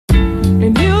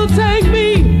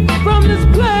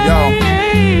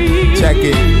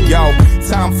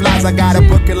Sometimes I gotta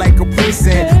book it like a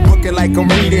precinct, book it like I'm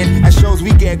reading. At shows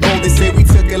we get gold, they say we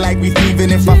took it like we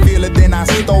thieving. If I feel it, then I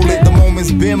stole it. The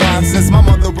moment's been mine since my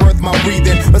mother birthed my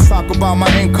breathing. Let's talk about my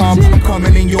income. I'm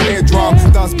coming in your eardrum.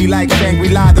 Thoughts be like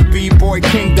Shangri-La, the B-boy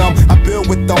kingdom. I build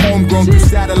with the homegrown through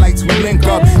satellites. We link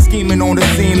up, scheming on the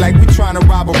scene like we trying to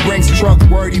rob a Brinks truck.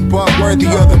 Wordy but worthy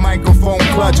of the microphone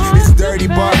clutch. It's dirty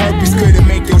but herpes couldn't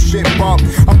make your shit bump.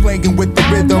 I'm playing with the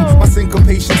rhythm, my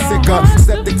syncopation sicker.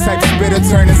 Septic type spitter,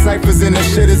 turning ciphers into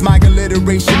shitters. My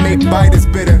alliteration make biters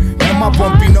bitter. And my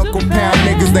bumpy knuckle pound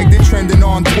niggas like they trending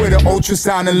on Twitter.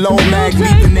 Ultrasound and low mag,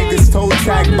 leaving niggas toe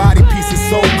tag. Body pieces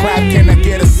soul clap, can I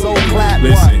get a soul clap?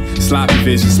 Listen, sloppy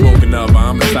vision, smoking up,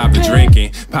 I'ma stop the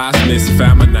drinking. Piousness,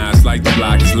 found my knives like the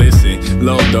block is listen.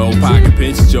 Low dough, pocket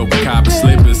pinches, joking copper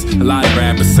slippers. A lot of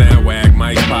rappers sound whack,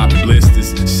 mics popping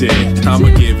blisters. Shit, I'ma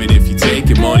give it if you take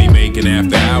it. Money making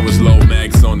after hours, low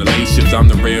mags on the late shift. I'm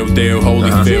the real deal,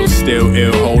 holy feel, still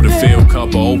ill, hold a field,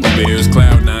 couple open beers.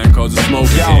 Cloud 9 cause the smoke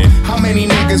is in. How many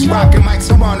niggas rockin'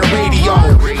 mics are on the radio?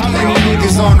 How many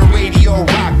niggas on the radio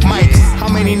rock mics? How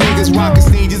many niggas rockin'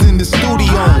 stages in the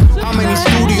studio? How many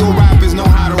studio rappers know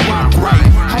how to rock right?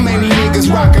 How many niggas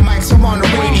rockin' mics are on the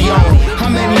radio? How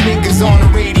many niggas on the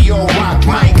radio rock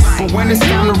mics? But when it's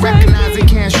time to recognize they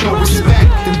can't show respect,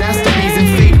 then that's the reason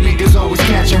fake niggas always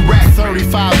catchin' wreck.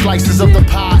 35 slices of the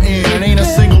pie in, and ain't a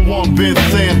single one been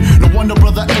thin. No wonder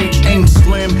Brother H ain't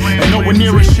slim, and nowhere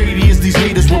near as shady as these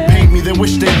haters would paint me. They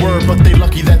wish they were, but they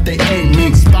lucky that they ain't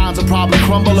me. Spines will probably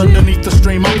crumble underneath the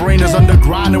strain. My brain is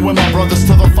underground, and when my brothers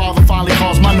to the Father finally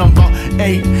calls my number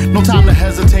 8, no time to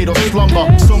hesitate or slumber.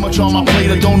 So much on my plate,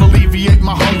 I don't alleviate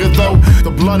my hunger though.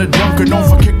 The blunted drunkard, known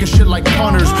for kicking shit like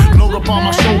punters. Load up on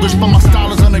my shoulders, but my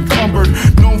style is unencumbered.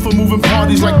 Known for moving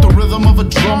parties like the rhythm of a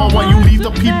drummer. While you leave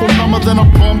the people number than a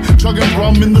bum, chugging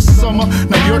rum in the summer.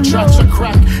 Now your tracks are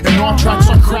crack, and our tracks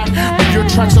are crack, but your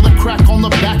tracks are the crack on the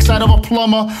backside of a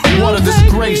plumber. What a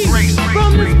disgrace. Get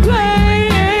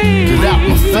out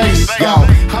my face, yo.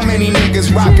 How many niggas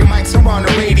rockin' mics are on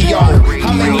the radio?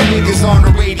 How many niggas on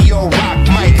the radio rock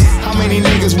mics? How many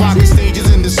niggas rockin'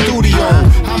 stages in the studio?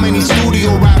 How many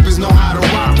studio rappers know how to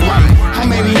rock right? How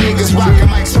many niggas rockin'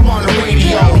 mics are on the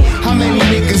radio? How many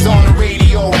niggas on the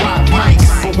radio rock mics?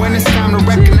 But when it's time to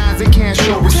recognize they can't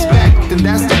show respect, then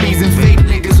that's the reason fake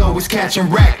niggas always catchin'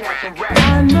 wreck.